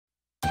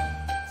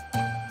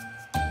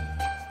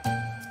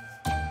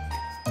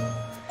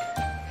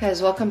Guys,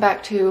 welcome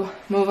back to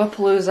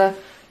Movapalooza,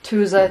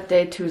 Twooza,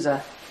 Day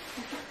Twooza.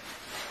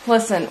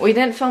 Listen, we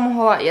didn't film a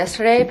whole lot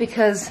yesterday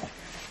because...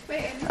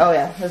 Wait. Oh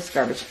yeah, this is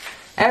garbage.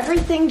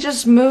 Everything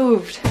just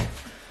moved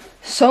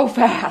so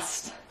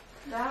fast.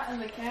 That and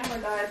the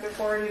camera died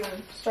before it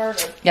even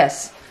started.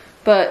 Yes,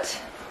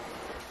 but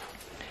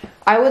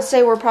I would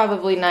say we're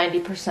probably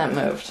 90%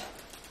 moved.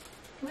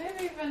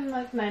 Maybe even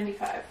like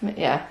 95.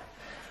 Yeah.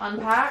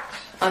 Unpacked?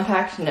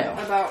 Unpacked, no.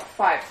 About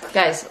 5%.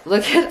 Guys,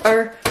 look at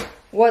our,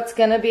 what's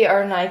gonna be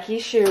our Nike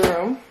shoe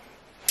room.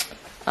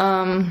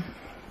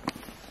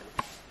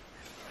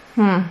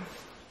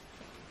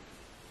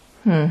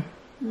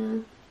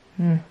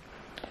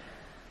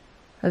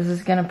 This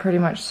is gonna pretty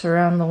much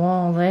surround the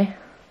wall, eh?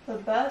 The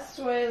best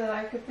way that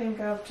I could think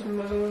of to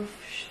move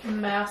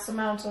mass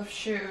amounts of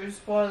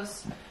shoes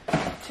was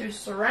to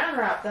saran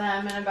wrap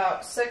them in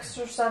about 6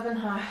 or 7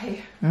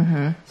 high,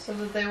 so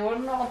that they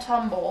wouldn't all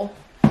tumble.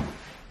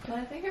 And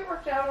I think it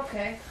worked out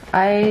okay.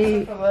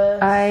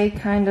 I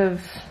kind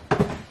of,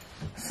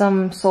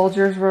 some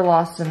soldiers were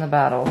lost in the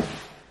battle.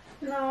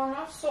 No,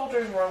 no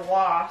soldiers were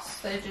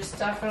lost. They just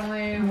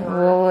definitely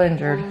were A little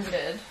injured.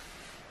 wounded.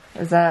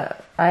 Is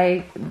that,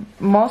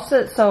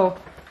 so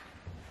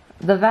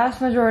the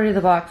vast majority of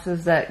the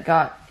boxes that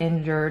got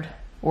injured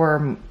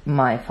were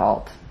my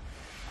fault.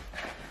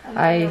 And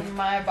they were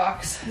my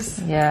boxes.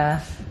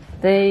 Yeah.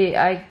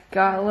 I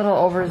got a little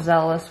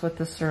overzealous with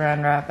the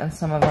saran wrap, and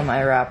some of them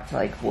I wrapped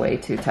like way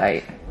too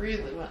tight.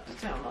 Really went to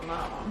town on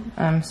that one.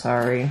 I'm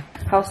sorry.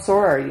 How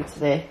sore are you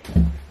today?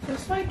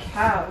 Just my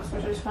calves,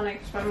 which is funny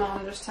because my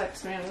mom just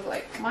texted me and was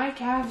like, my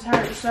calves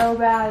hurt so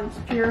bad, it's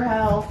pure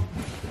hell.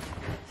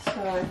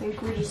 So I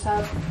think we just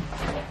have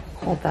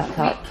Hold that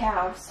thought. weak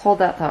calves. Hold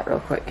that thought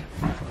real quick.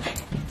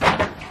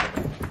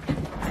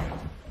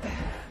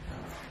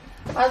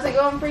 How's it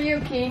going for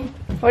you, Keen?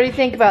 What do you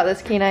think about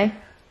this, Kenai?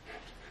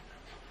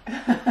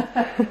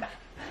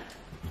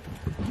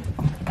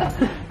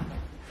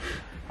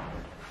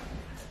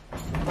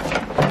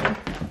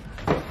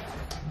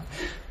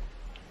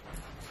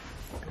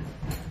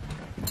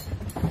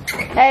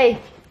 Hey!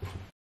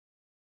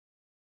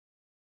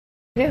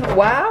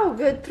 Wow,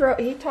 good throw.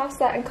 He tossed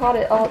that and caught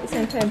it all at the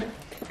same time.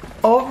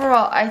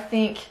 Overall, I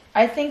think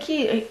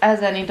he,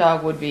 as any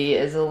dog would be,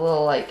 is a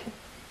little like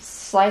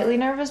slightly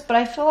nervous, but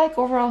I feel like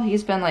overall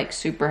he's been like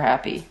super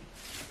happy.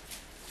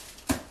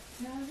 Yeah,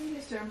 I think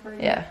he's doing pretty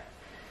good. Yeah.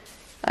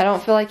 I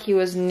don't feel like he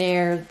was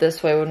near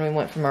this way when we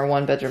went from our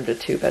 1-bedroom to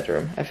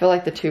 2-bedroom. I feel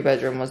like the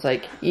 2-bedroom was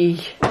like,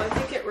 eek. Well, I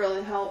think it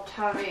really helped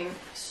having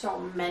so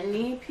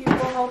many people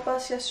help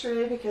us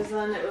yesterday, because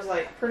then it was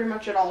like pretty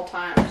much at all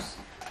times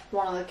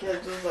one of the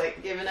kids was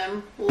like giving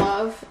him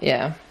love.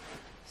 Yeah.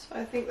 So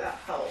I think that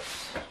helped.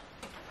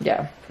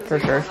 Yeah, for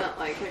he sure. wasn't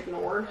like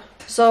ignored.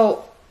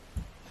 So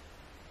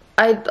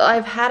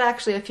I've had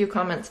actually a few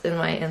comments in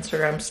my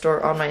Instagram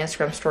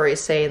story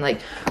saying like,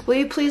 will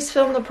you please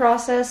film the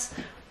process?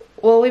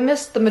 Well, we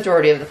missed the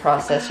majority of the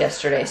process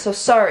yesterday, so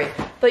sorry,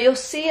 but you'll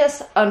see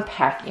us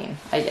unpacking,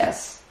 I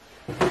guess.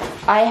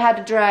 I had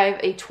to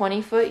drive a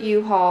 20-foot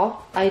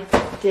U-Haul. I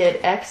did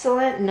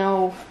excellent.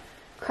 No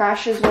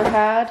crashes were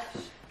had.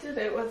 Did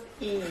it with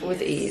ease.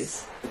 With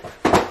ease.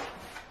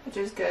 Which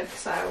is good,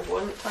 because I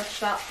wouldn't touch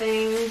that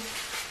thing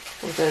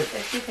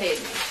if you paid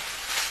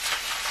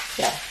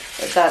me. Yeah,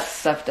 but that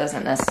stuff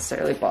doesn't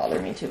necessarily bother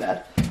me too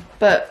bad.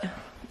 But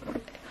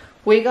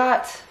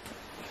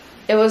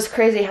it was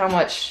crazy how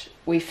much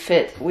we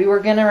fit. We were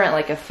gonna rent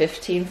like a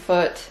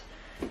 15-foot,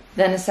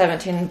 then a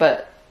 17,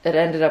 but we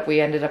ended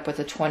up with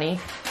a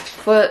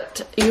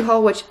 20-foot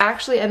U-Haul, which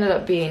actually ended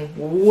up being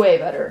way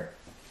better,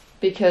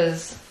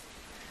 because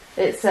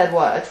it said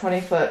what, a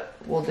 20-foot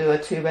will do a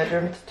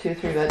 2-bedroom,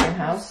 3-bedroom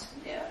house.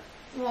 Yeah.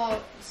 Well,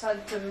 it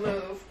said to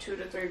move 2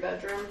 to 3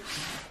 bedrooms.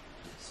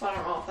 So I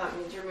don't know if that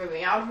means you're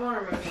moving out of one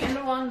or moving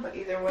into one, but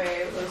either way,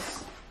 it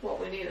was what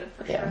we needed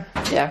for sure.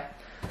 Yeah.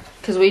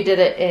 Because we did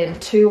it in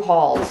 2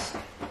 hauls,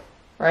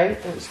 right?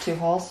 It was 2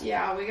 hauls.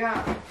 Yeah, we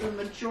got the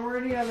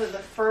majority of it the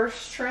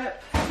first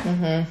trip.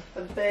 The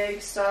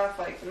big stuff,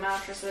 like the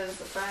mattresses,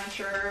 the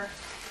furniture.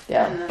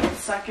 Yeah. And then the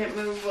second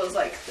move was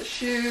like the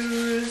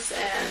shoes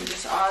and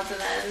just odds and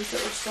ends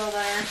that were still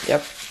there.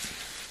 Yep.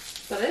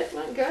 But it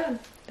went good.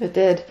 It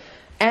did.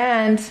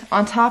 And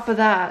on top of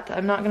that,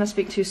 I'm not going to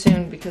speak too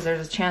soon because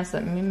there's a chance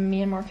that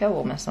me and Markel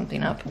will mess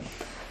something up.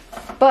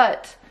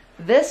 But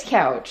this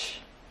couch,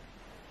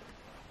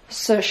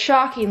 so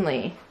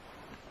shockingly,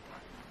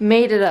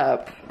 made it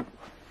up.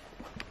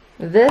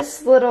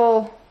 This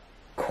little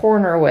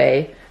corner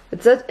way,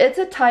 it's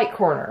a tight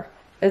corner.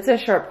 It's a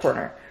sharp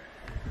corner.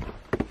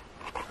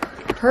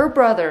 Her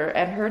brother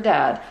and her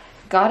dad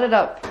got it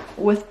up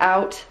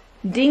without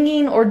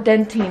dinging or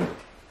denting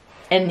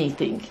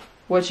anything,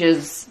 which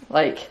is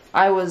like,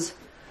 I was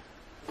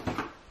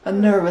a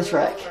nervous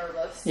wreck.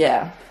 Nervous.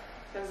 Yeah.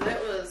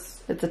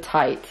 Because it's a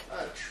tight.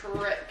 A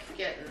trick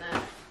getting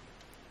it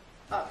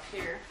up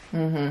here. So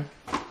I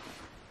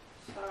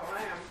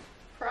am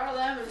proud of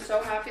them and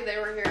so happy they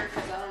were here,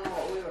 because I don't know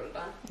what we would have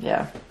done.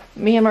 Yeah.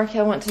 Me and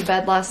Markel went to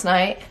bed last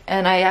night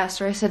and I asked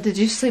her, I said, did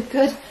you sleep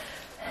good?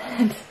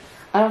 And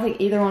I don't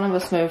think either one of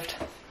us moved.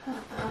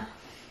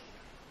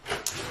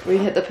 We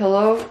hit the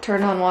pillow,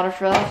 turned on Water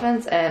for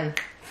Elephants, and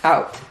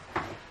out.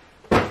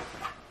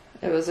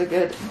 It was a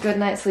good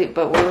night's sleep,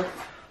 but we're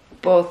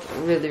both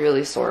really,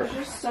 really sore.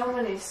 There's just so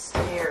many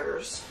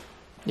stairs.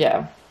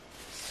 Yeah.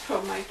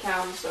 So my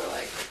calves are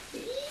like...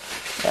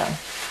 Yeah.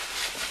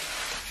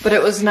 But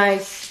it was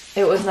nice.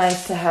 It was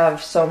nice to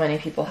have so many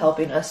people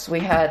helping us.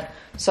 We had...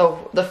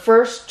 So the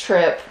first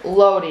trip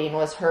loading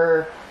was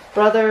her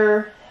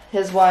brother,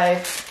 his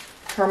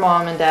wife, her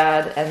mom and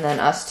dad, and then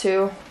us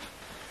two.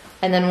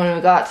 And then when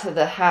we got to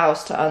the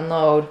house to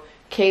unload,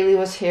 Kaylee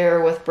was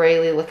here with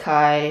Braylee,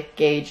 Lakai,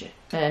 Gage,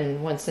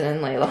 and Winston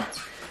and Layla.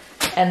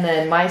 And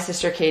then my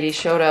sister Katie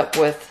showed up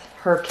with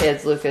her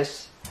kids,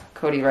 Lucas,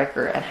 Cody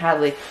Riker, and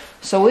Hadley.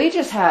 So we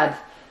just had,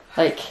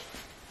 like,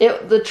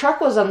 the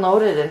truck was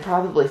unloaded in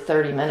probably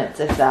 30 minutes,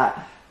 if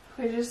that.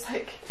 We just,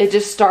 like... It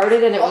just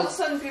started and it was... All of a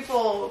sudden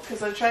people,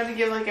 because I tried to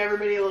give, like,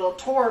 everybody a little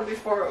tour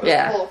before it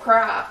was full of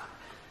crap.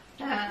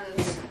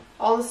 And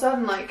all of a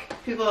sudden, like,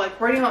 people are like,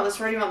 writing about this,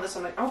 writing about this.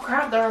 I'm like, oh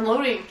crap, they're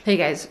unloading. Hey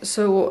guys,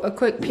 so a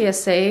quick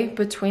PSA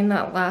between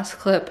that last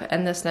clip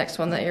and this next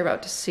one that you're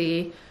about to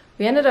see.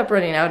 We ended up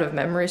running out of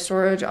memory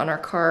storage on our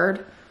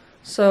card.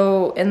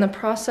 So in the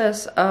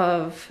process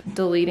of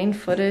deleting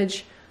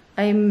footage,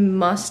 I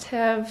must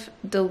have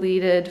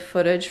deleted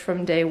footage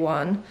from day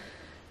one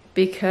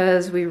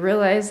because we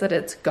realized that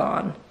it's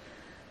gone.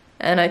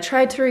 And I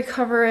tried to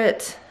recover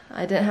it.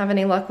 I didn't have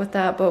any luck with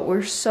that, but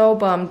we're so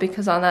bummed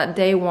because on that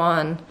day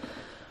one,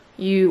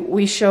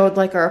 we showed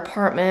like our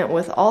apartment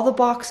with all the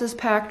boxes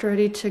packed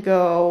ready to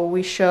go.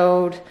 We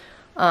showed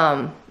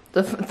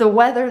the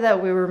weather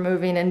that we were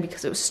moving in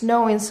because it was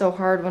snowing so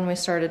hard when we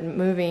started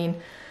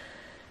moving.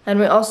 And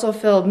we also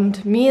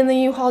filmed me in the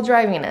U-Haul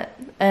driving it.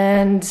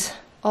 And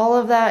all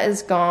of that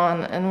is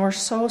gone and we're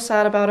so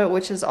sad about it,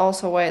 which is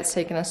also why it's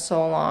taken us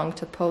so long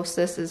to post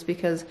this, is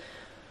because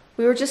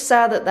we were just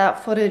sad that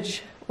that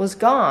footage was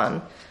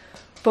gone.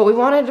 But we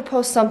wanted to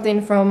post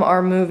something from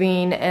our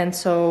moving, and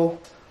so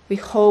we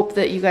hope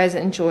that you guys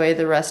enjoy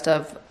the rest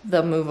of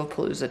the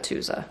Movapalooza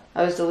Twooza.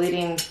 I was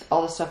deleting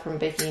all the stuff from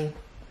baking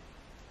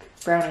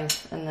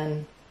brownies, and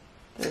then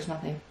there's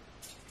nothing.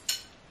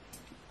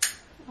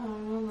 I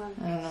don't know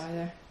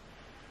either.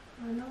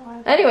 I know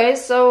either. Anyway,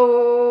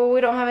 so we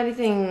don't have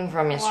anything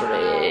from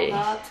yesterday.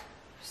 Wow,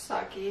 that's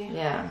sucky.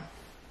 Yeah.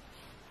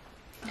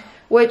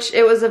 Which,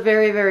 it was a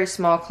very, very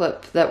small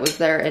clip that was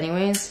there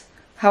anyways.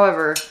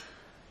 However,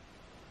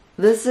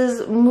 this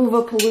is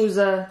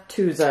Movapalooza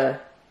Twooza.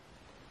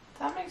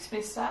 That makes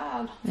me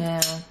sad.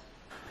 Yeah.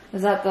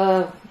 Is that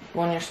the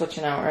one you're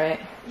switching out, right?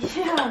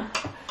 Yeah.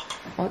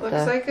 What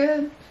Looks like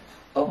it.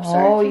 Oh,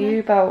 sorry. Oh, you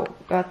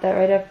about got that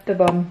right up the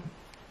bum.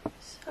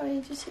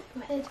 Sorry, just hit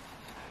your head.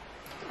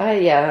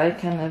 Yeah, I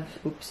kind of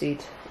oopsie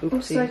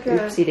like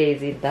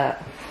daisied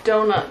that.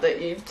 Donut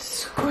that you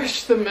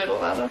squished the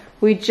middle out of.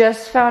 We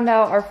just found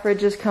out our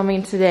fridge is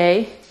coming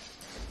today.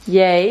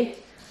 Yay.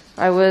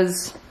 I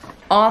was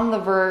on the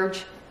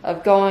verge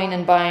of going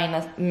and buying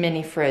a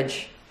mini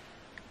fridge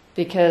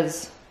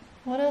because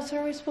what else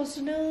are we supposed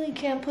to do? You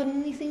can't put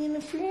anything in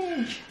the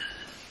fridge.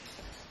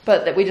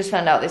 But that we just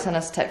found out, they sent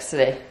us a text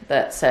today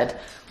that said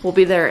we'll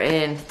be there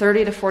in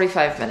 30 to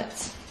 45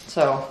 minutes.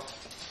 So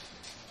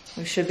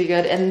we should be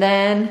good. And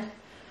then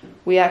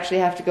we actually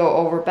have to go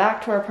over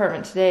back to our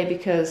apartment today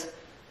because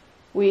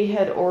we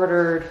had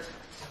ordered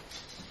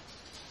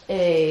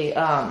a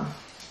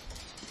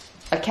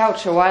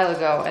couch a while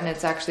ago and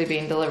it's actually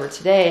being delivered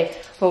today,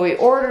 but we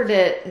ordered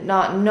it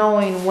not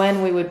knowing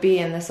when we would be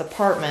in this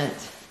apartment.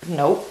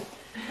 Nope.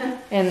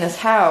 In this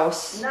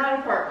house. Not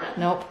apartment.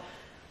 Nope.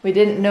 We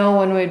didn't know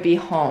when we'd be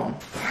home.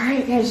 All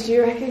right, guys, do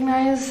you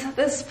recognize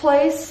this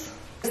place?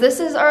 This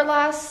is our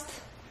last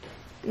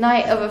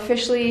night of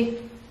officially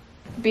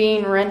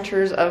being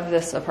renters of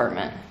this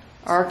apartment.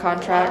 Our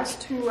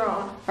contract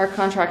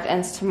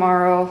ends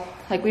tomorrow.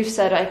 Like we've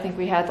said, I think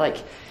we had like,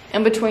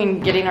 in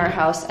between getting our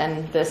house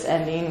and this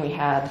ending, we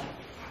had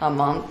a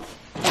month,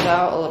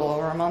 about a little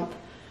over a month.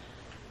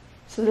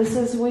 So this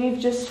is, we've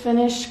just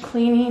finished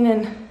cleaning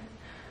and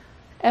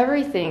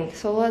everything.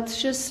 So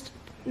let's just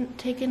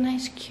take a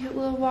nice cute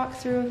little walk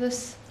through of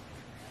this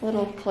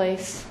little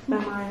place.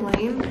 Memory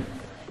lane.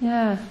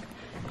 Yeah.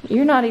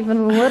 You're not even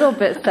a little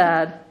bit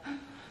sad.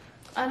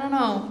 I don't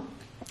know.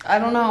 I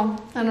don't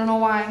know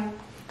why.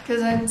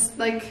 Because it's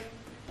like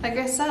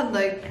I said,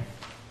 like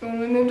when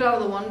we moved out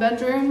of the one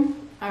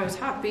bedroom, I was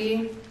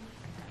happy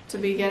to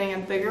be getting a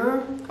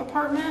bigger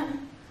apartment.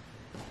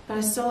 But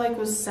I still like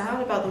was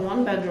sad about the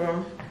one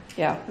bedroom.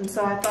 Yeah. And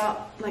so I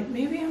thought like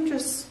maybe I'm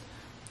just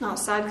not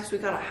sad because we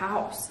got a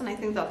house, and I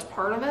think that's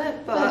part of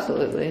it. But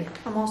absolutely.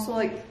 I'm also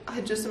like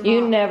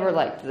You never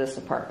liked this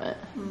apartment.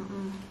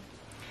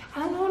 I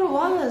don't know what it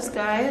was,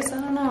 guys.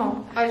 I don't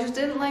know. I just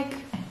didn't like.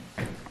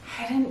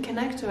 I didn't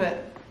connect to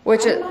it.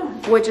 Which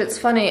it's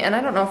funny, and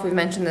I don't know if we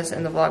mentioned this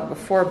in the vlog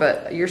before,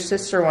 but your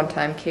sister one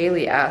time,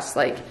 Kaylee, asked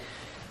like,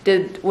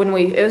 it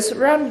was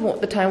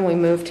around the time we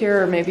moved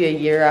here, or maybe a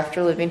year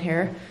after living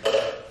here.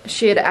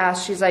 she had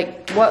asked, she's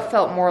like, what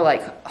felt more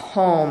like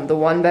home, the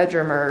one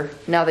bedroom, or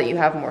now that you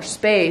have more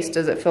space,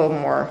 does it feel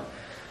more?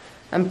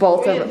 And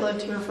both we of had them.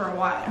 lived here for a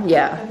while.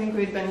 Yeah. I think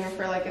we'd been here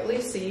for like at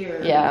least a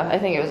year. Yeah, I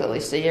think it was at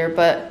least a year,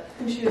 but.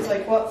 And she was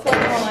like, what felt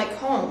more like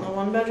home, the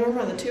one bedroom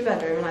or the two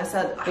bedroom? And I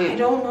said, I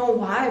don't know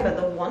why, but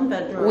the one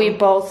bedroom. We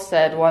both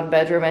said one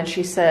bedroom, and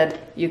she said,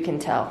 you can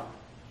tell.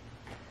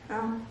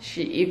 Oh.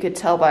 You could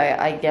tell by,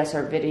 I guess,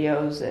 our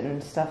videos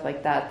and stuff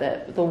like that,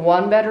 that the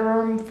one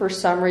bedroom, for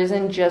some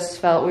reason, just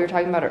felt, we were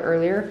talking about it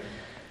earlier,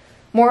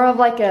 more of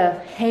like a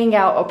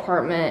hangout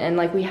apartment, and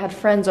like we had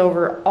friends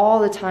over all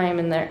the time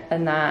in there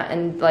and that,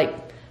 and like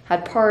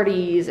had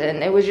parties,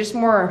 and it was just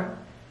more,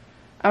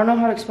 I don't know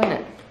how to explain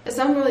it. It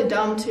sounds really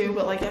dumb too,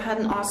 but like it had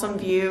an awesome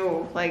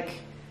view, like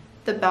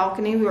the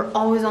balcony. We were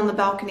always on the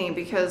balcony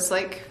because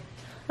like.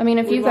 I mean,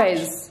 if you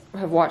guys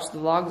have watched the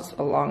vlogs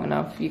long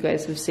enough, you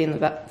guys have seen the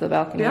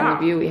balcony and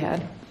the view we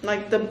had.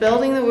 Like the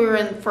building that we were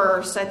in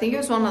first, I think it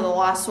was one of the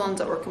last ones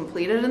that were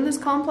completed in this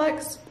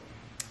complex.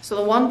 So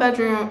the one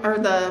bedroom, or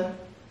the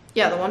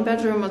one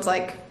bedroom was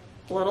like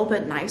a little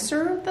bit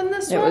nicer than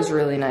this one. It was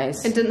really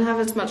nice. It didn't have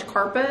as much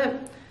carpet,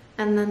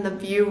 and then the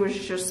view was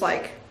just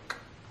like.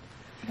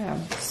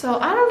 Yeah. So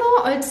I don't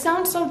know. It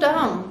sounds so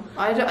dumb.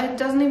 It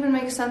doesn't even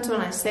make sense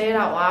when I say it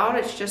out loud.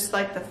 It's just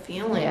like the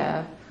feeling.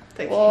 Yeah.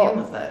 That came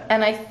with it.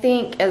 And I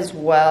think as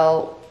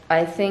well,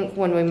 I think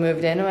when we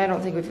moved in, I don't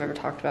think we've ever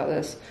talked about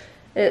this,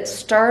 it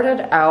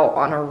started out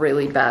on a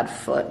really bad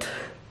foot.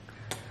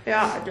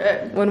 Yeah, it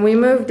did. When we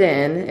moved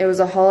in, it was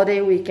a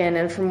holiday weekend,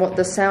 and from what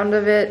the sound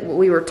of it,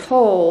 we were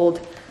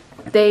told,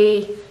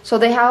 they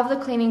have the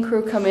cleaning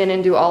crew come in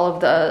and do all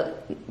of the,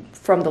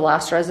 from the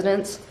last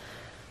residence.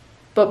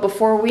 But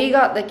before we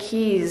got the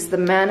keys, the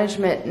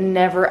management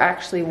never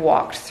actually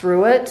walked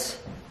through it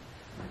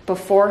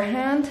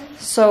beforehand.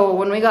 So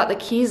when we got the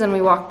keys and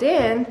we walked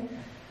in,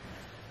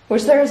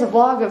 which there is a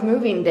vlog of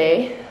moving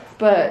day,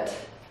 but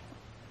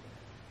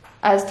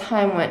as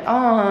time went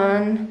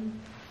on,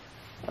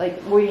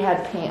 like we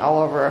had paint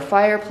all over our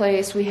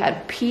fireplace, we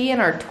had pee in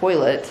our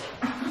toilet,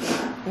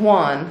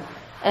 one,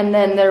 and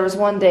then there was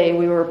one day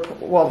we were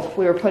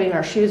putting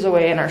our shoes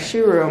away in our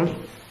shoe room,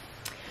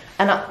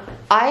 and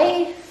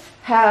I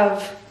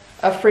have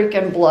a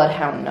freaking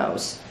bloodhound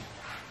nose.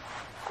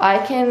 I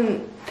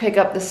can pick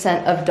up the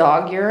scent of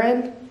dog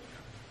urine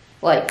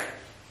like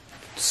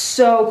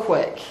so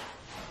quick.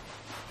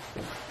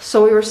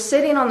 So we were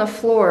sitting on the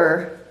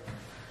floor,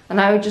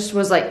 and I just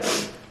was like,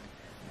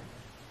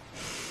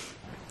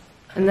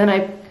 and then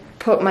I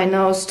put my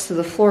nose to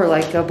the floor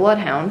like a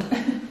bloodhound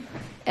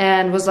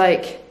and was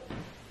like,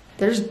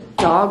 there's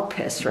dog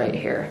piss right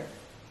here.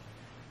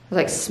 I was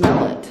like,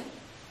 smell it.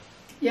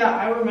 Yeah,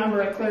 I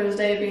remember it clear as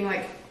day being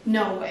like,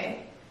 no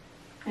way.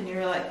 And you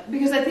were like,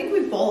 because I think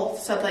we both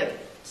said like,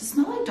 does it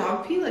smell like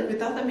dog pee? Like we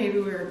thought that maybe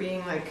we were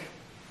being like,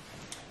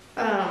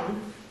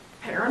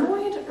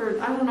 paranoid, or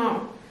I don't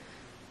know.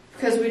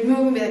 Because we'd move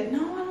and be like,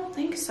 no, I don't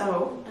think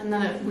so. And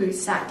then we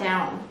sat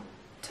down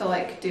to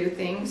like do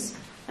things,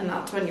 and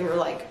that's when you were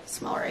like,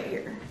 smell right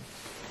here.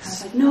 I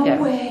was like,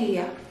 no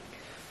way.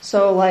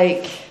 So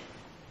like,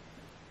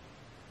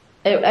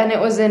 and it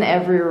was in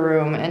every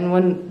room. And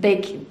when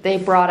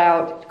they brought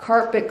out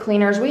carpet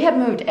cleaners, we had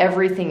moved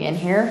everything in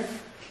here.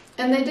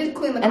 And they did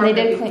clean the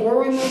carpet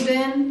before we moved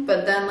in,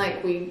 but then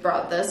like we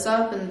brought this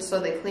up, and so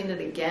they cleaned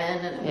it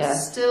again, and it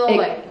was still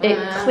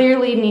it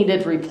clearly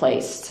needed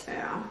replaced.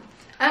 Yeah.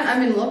 And I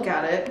mean, look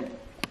at it,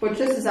 which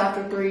this is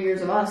after 3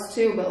 years of us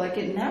too, but like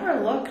it never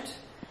looked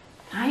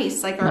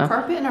nice. Like our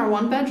carpet in our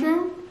one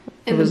bedroom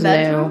in the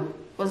bedroom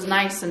was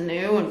nice and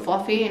new and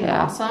fluffy and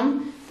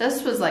awesome.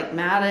 This was like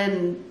matted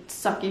and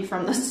sucky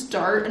from the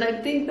start, and I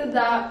think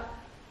that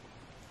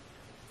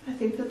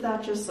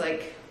just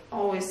like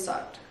always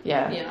sucked.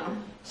 Yeah. You know.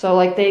 So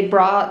like they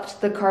brought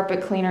the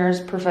carpet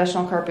cleaners,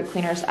 professional carpet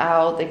cleaners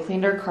out. They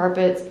cleaned our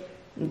carpets.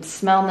 The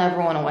smell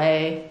never went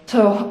away.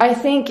 So I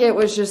think it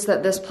was just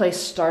that this place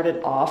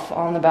started off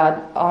on a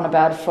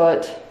bad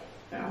foot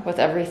with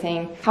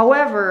everything.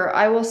 However,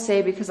 I will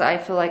say, because I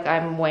feel like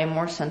I'm way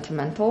more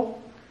sentimental,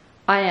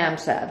 I am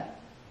sad.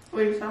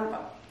 What are you sad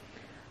about?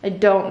 I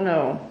don't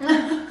know.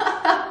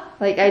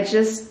 Like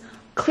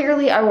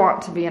clearly I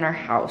want to be in our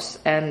house,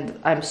 and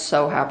I'm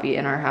so happy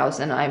in our house,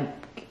 and I'm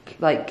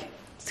like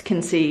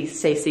can say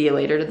see you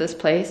later to this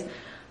place.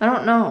 I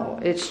don't know.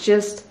 It's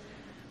just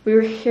we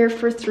were here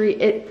for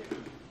it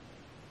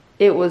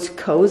was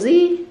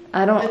cozy.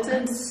 It's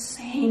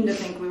insane to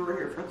think we were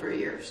here for 3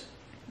 years.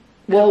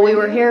 Well, we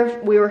were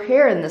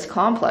here in this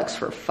complex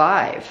for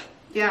 5.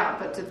 Yeah,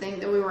 but to think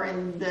that we were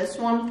in this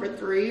one for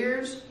 3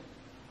 years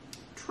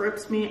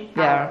trips me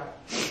out.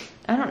 Yeah.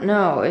 I don't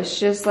know. It's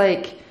just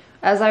like,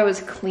 as I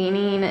was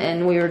cleaning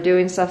and we were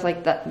doing stuff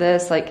like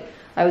this, like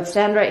I would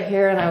stand right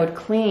here and I would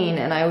clean,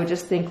 and I would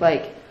just think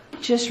like,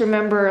 just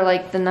remember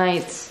like the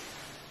nights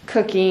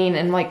cooking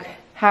and like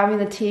having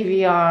the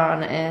TV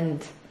on,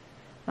 and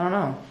I don't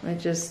know. It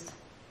just,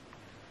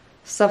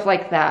 stuff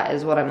like that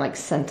is what I'm like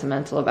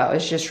sentimental about.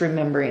 It's just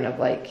remembering of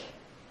like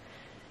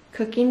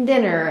cooking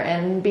dinner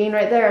and being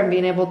right there and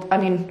being able to, I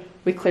mean,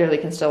 we clearly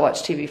can still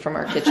watch TV from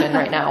our kitchen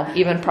right now,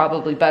 even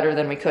probably better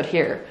than we could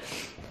here.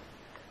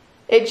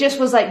 It just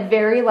was like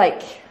very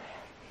like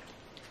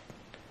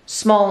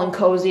small and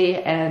cozy,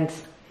 and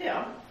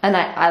yeah, and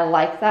I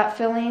like that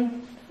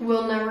feeling.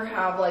 We'll never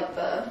have like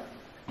the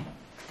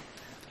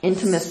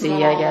intimacy,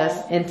 small, I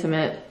guess.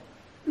 Intimate.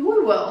 We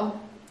will.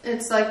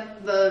 It's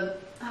like the,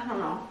 I don't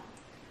know,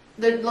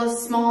 the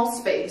small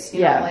space,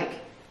 you know, like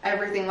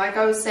everything. Like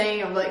I was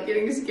saying of like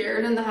getting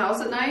scared in the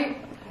house at night.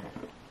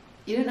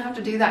 You didn't have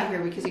to do that here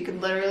because you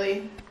could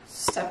literally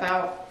step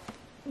out,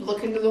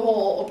 look into the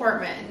whole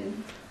apartment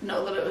and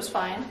know that it was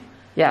fine.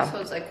 Yeah. So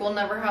it's like, we'll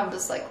never have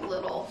this like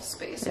little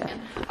space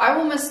again. I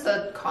will miss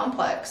the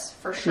complex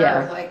for sure.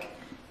 Yeah. Like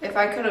if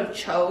I could have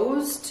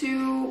chose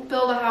to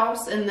build a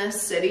house in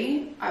this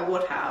city, I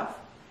would have.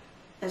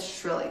 It's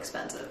just really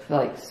expensive.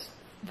 Like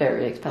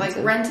very expensive.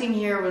 Like renting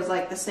here was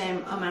like the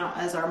same amount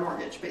as our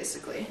mortgage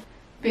basically.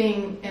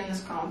 Being in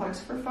this complex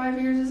for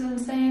 5 years is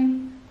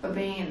insane, but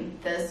being in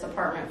this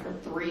apartment for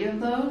 3 of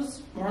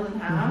those, more than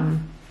half,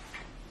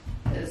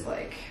 is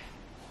like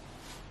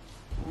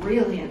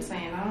really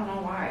insane. I don't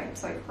know why.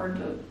 It's like hard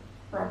to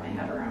wrap my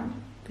head around.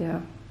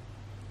 Yeah.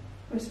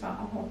 We spent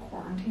a whole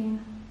quarantine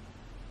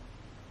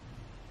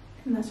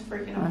in this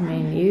freaking apartment. I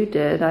mean, you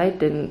did. I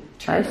didn't.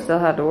 True. I still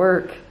had to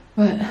work.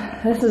 But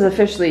this is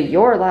officially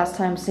your last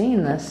time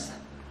seeing this,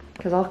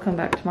 because I'll come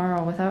back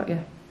tomorrow without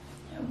you.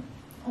 Yep.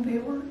 I'll be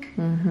at work.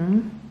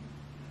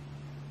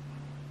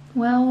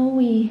 Well,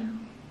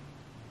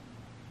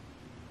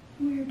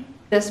 Weird.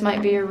 This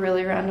might be a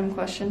really random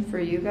question for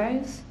you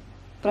guys,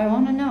 but I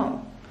want to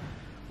know.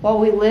 While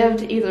we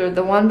lived either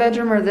the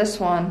 1-bedroom or this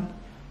one,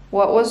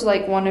 what was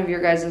like one of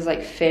your guys'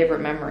 like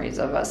favorite memories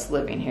of us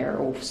living here,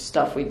 or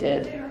stuff we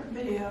did? Favorite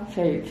video.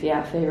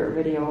 Favorite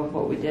video of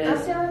what we did.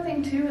 That's the other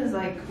thing too, is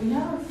like we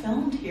never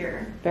filmed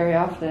here very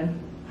often.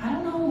 I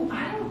don't know.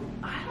 I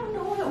don't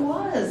know what it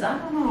was. I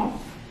don't know.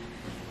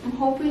 I'm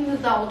hoping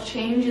that will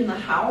change in the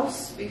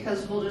house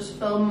because we'll just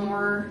film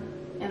more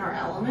in our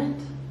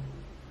element.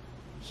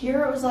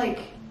 Here it was like,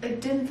 it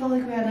didn't feel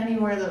like we had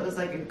anywhere that was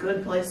like a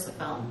good place to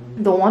film.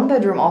 The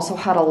 1-bedroom also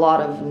had a lot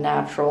of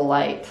natural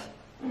light.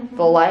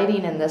 The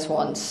lighting in this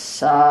one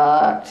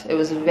sucked. It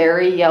was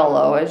very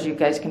yellow, as you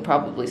guys can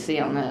probably see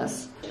on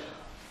this.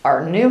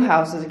 Our new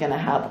house is gonna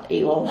have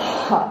a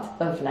lot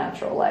of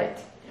natural light.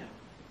 Yeah.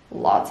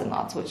 Lots and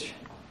lots, which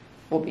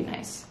will be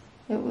nice.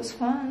 It was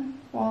fun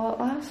while it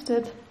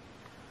lasted.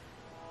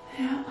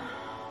 Yeah.